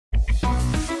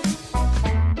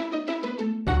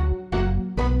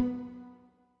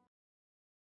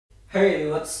Hey,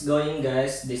 what's going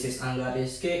guys? This is Angga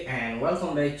Risky and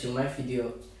welcome back to my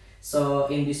video. So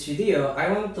in this video,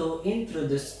 I want to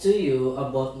introduce to you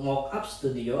about Mockuuup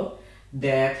Studio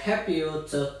that help you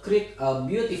to create a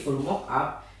beautiful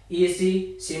mockup,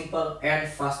 easy, simple, and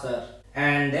faster.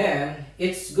 And then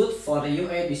it's good for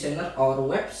UI designer or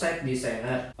website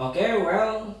designer. Okay,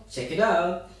 well, check it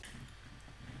out.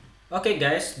 Okay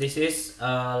guys, this is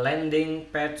a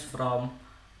landing page from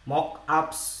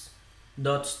mockups.studio.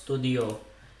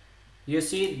 You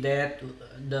see that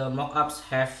the mockups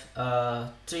have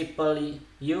a triple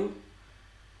U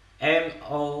M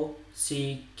O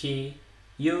C K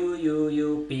U U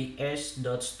U P S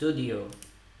dot studio.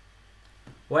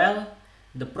 Well,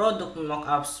 the product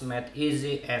mockups made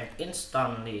easy and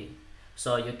instantly.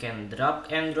 So you can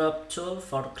drag and drop tool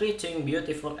for creating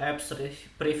beautiful apps,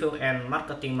 preview and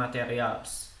marketing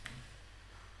materials.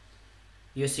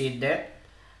 You see that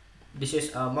this is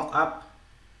a mockup,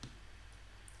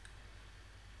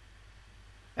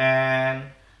 and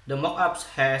the mockups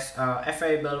has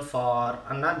available for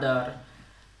another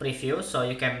preview, so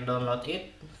you can download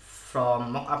it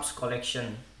from mockups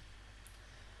collection.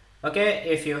 Okay,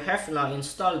 if you have not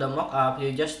installed the mockup,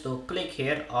 you just to click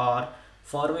here, or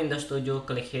for Windows Studio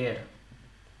click here.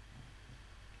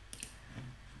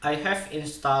 I have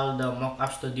installed the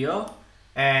Mockuup Studio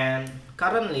and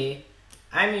currently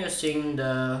I'm using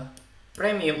the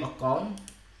premium account.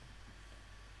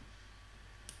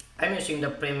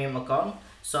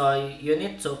 So you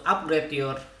need to upgrade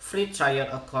your free trial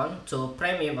account to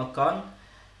premium account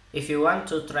if you want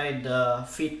to try the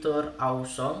feature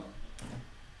also.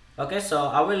 Okay, so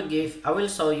I will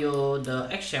show you the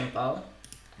example.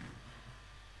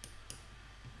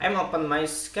 I'm open my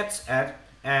sketch app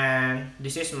and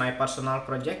this is my personal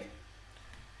project,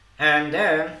 and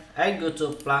then I go to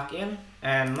plugin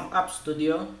and Mockuup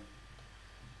Studio.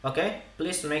 Okay,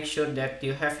 please make sure that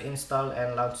you have installed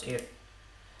and launched it.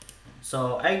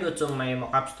 So I go to my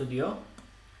Mockuup Studio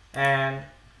and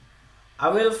I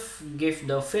will give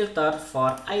the filter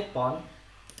for iPhone,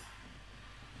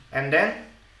 and then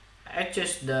I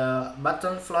choose the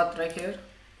button float right here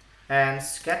and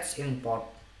sketch import.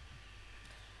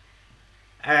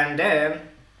 And then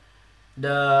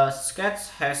the sketch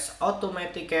has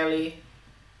automatically,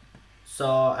 so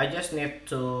I just need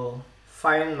to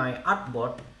find my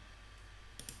artboard.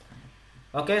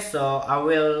 Okay, so I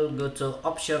will go to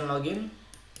option login,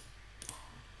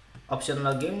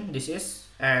 this is,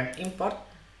 and import.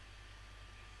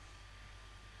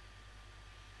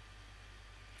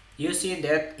 You see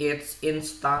that it's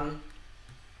instant,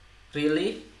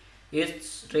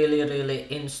 it's really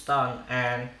instant,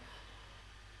 and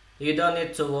you don't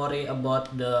need to worry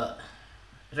about the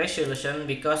resolution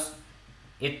because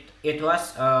it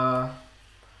was a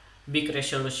big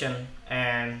resolution,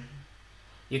 and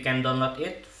you can download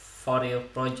it for your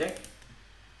project.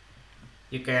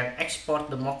 You can export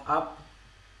the mockup,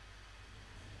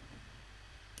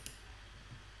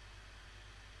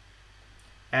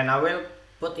 and I will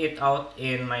put it out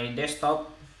in my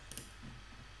desktop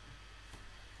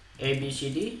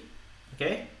ABCD.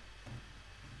 Okay,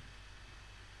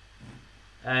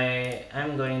 I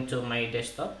am going to my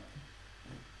desktop.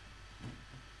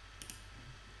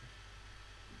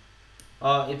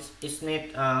 Oh, it's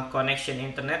need connection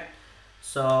internet,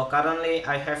 so currently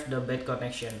I have the bad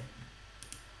connection.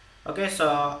 Okay,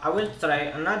 so I will try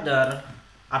another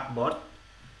artboard.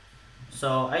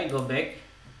 So I go back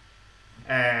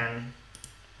and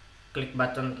click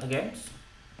button again,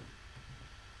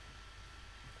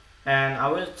 and I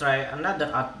will try another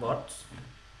artboard.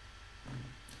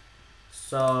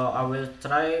 So I will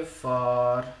try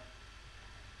for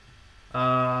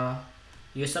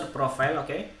user profile.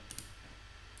 Okay,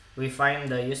 we find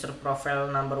the user profile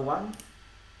number 1,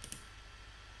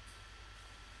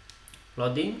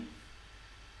 loading,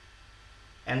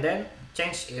 and then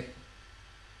change it.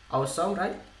 Awesome,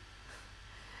 right?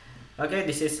 Okay,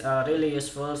 this is really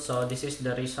useful. So this is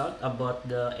the result about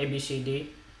the ABCD.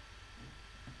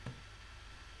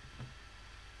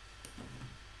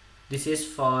 This is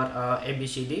for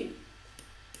ABCD,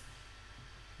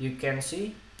 you can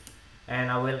see, and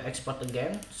I will export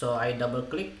again. So I double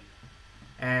click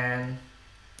and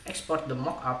export the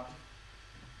mockup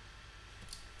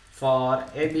for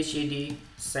ABCD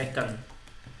second.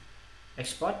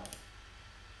 Export.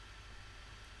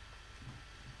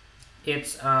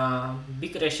 It's a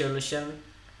big resolution,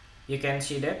 you can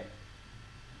see that,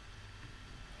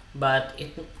 but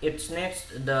it needs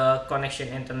the connection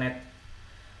internet.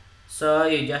 So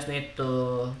you just need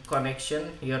to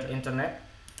connection your internet,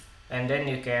 and then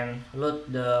you can load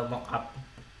the mockup.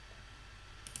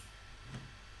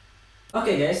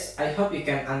 Okay guys, I hope you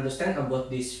can understand about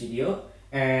this video,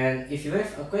 and if you have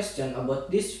a question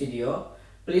about this video,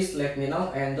 please let me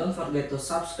know, and don't forget to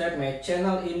subscribe my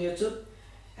channel in YouTube,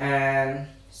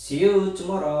 and see you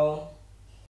tomorrow.